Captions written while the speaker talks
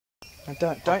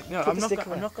Don't. No, I'm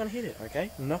not gonna hit it. Okay,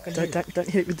 I'm not gonna. Don't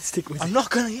hit it with the stick. I'm not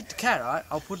gonna hit the cat. Alright,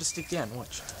 I'll put the stick down.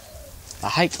 Watch. I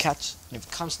hate cats. If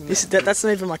it comes to me. That's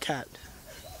not even my cat.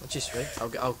 Watch this, ready?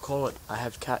 I'll call it. I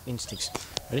have cat instincts.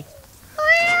 Ready?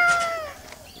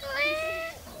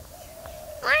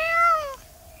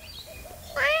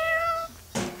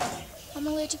 I'm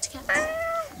allergic to cats.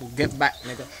 We'll get back,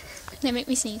 nigga. They make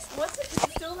me sneeze. What's it?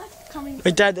 It's still like coming.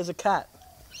 Wait, Dad, there's a cat.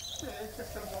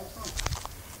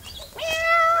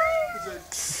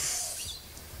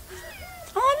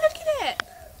 Oh, look at it.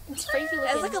 It's freaky looking.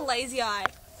 It's like a lazy eye.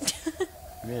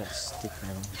 Yeah, stick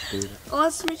now. Dude. Oh,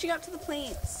 it's smooching up to the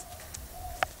plants.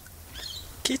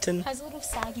 Kitten. Has a little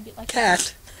saggy bit like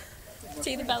Cat. that.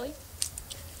 See the belly?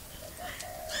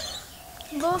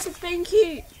 Look, it's being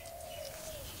cute.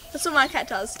 That's what my cat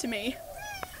does to me.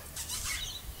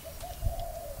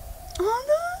 Oh,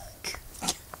 look.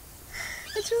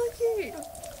 It's really cute.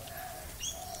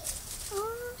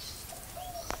 Oh,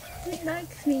 it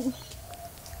likes me.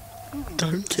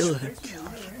 Don't kill it.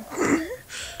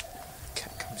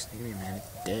 Cat comes near me, man.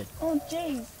 It's dead. Oh,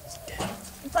 jeez. It's dead.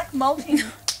 It's like molting.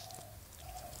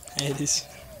 Hey, it is.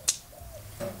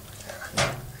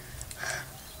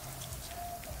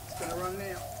 It's gonna run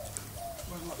now.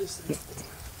 Run like this thing.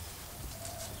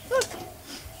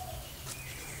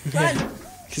 Run.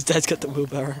 Because Dad's got the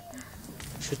wheelbarrow.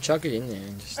 Should chuck it in there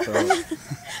and just throw it.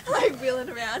 Like wheel it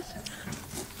around.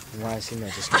 Why is in there?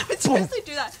 Just I would seriously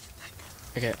do that.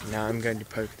 okay. Now I'm going to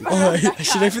poke the. Oh, I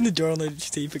should open the door and let it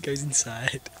see if it goes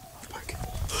inside. Poke it.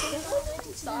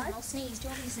 I'll sneeze. Do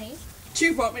you want me to sneeze? Do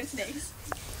you want me to sneeze?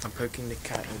 I'm poking the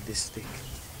cat with this stick.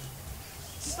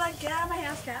 Just like, get out of my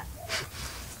house, cat.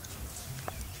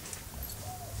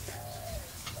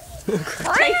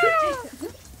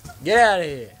 Get out of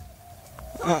here!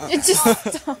 It just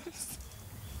stops.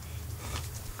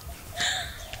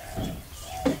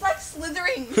 It's like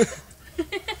slithering.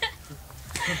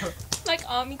 Like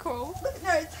army crawl. Look, no,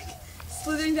 it's like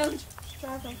slithering down the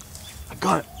driveway. I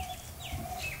got it.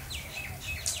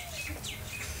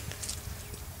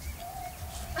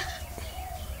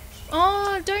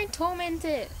 Oh, don't torment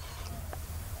it.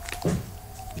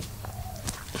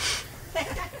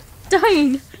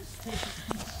 Don't.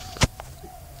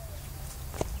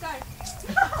 Go.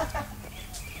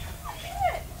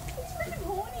 It's freaking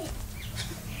horny.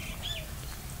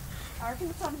 I reckon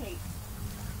it's on heat.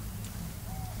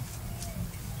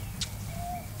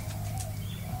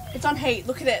 It's on heat,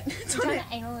 look at it. It's on Trying heat.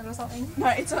 to anal it or something. No,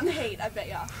 it's on heat, I bet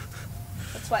ya.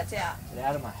 That's why it's out. Get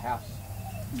out of my house.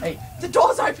 Hey, The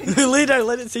door's open. Lido,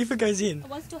 let it see if it goes in. I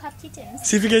want to have kittens.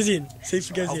 See if it goes in. See if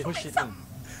it goes I'll in. push it in.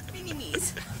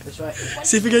 Mini-me's. That's right.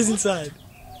 See if it goes inside.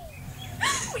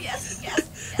 Oh yes,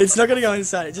 yes. It's not gonna go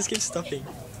inside. It just keeps stopping.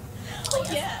 Oh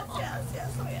yes, yes,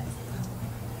 yes, oh yes.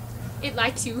 It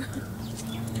likes you.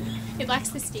 It likes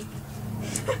the stick.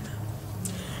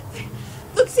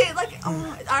 Look, see it like,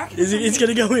 oh, I reckon Is it? It's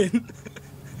gonna go in.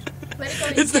 Let it go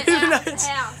in. It's not Get even. out of the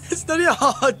house. It's not even.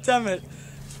 Oh, damn it!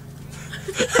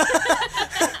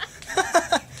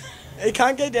 It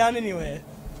can't go down anywhere.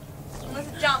 Unless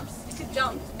it jumps, it could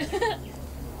jump.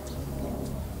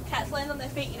 Cats land on their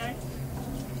feet, you know.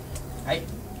 Hey,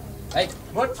 hey,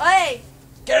 what? Hey!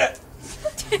 Get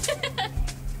it!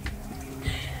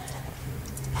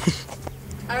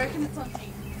 I reckon it's on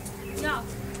heat. No.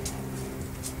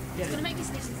 It's gonna make me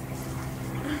sneeze.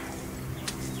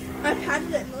 I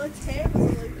patted it and its hair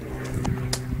was loopy.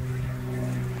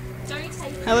 Don't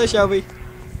take it. Hello, Shelby.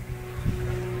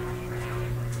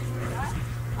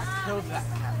 Killed that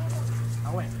cat.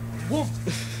 I went. Woof!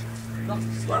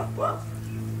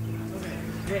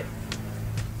 Dead.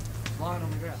 Lying on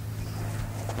the ground.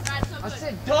 Alright, so I good.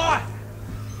 said die!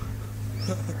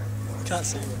 Can't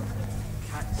see.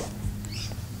 Cats.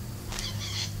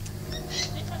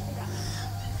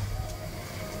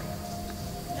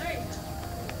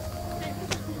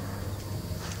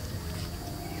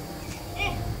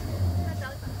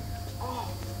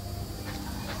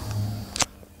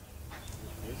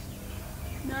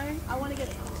 No, I want to get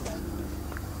it.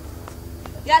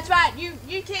 Yeah, that's right.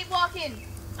 You keep walking.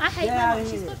 I hate Get my out mum.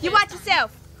 of She's here. got You watch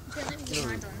yourself. She won't let me get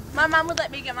mine done. My mum would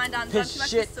let me get mine done. But I'm Piss too much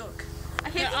shit. of a sook. I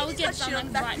keep Yeah, I would thinking get it's got shit on some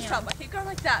the back right of his now. tub. I keep going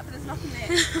like that, but there's nothing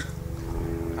there.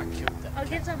 I killed that. I'll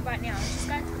get some right now.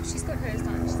 She's got hers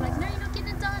done. She's like, no, you're not getting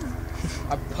it done.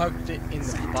 I poked it in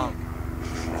the bum.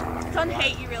 It's on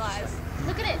heat, you realise.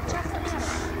 Look at it. Jack, let me have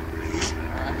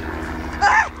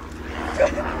Ah!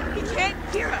 He can't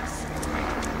hear us.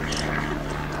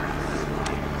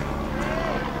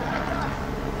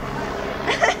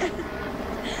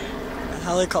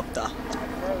 Helicopter. I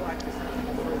throw like this,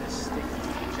 throw this stick,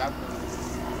 jump.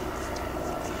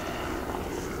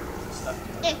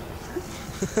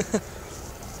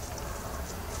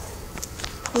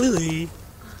 Lily.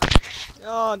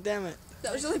 Oh, damn it.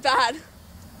 That was really bad.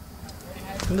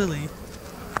 Lily.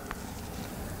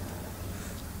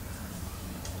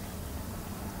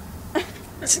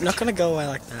 It's not gonna go away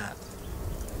like that.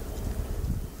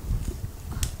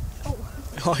 Oh,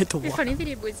 I hit the It'd be wall. funny if it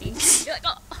did woodzy. You're like,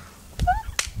 oh.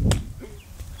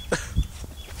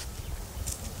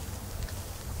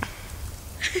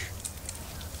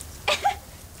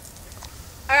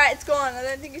 Alright, it's gone. I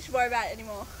don't think you should worry about it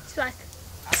anymore. It's like.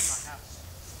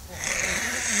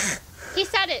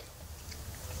 Kiss at it.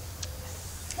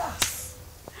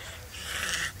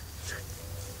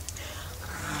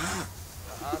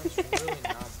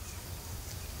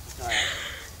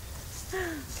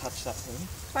 Touch that thing.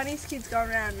 Funniest kids going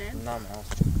around, man. No, man.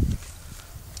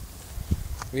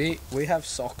 We have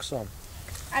socks on.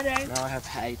 I don't. Now I have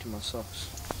hay to my socks.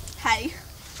 Hay. Yeah,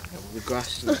 well, the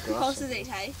grass is not grass. Horses eat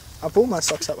hay. I pulled my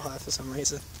socks up high for some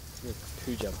reason.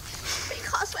 Poo jump.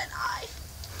 Because when I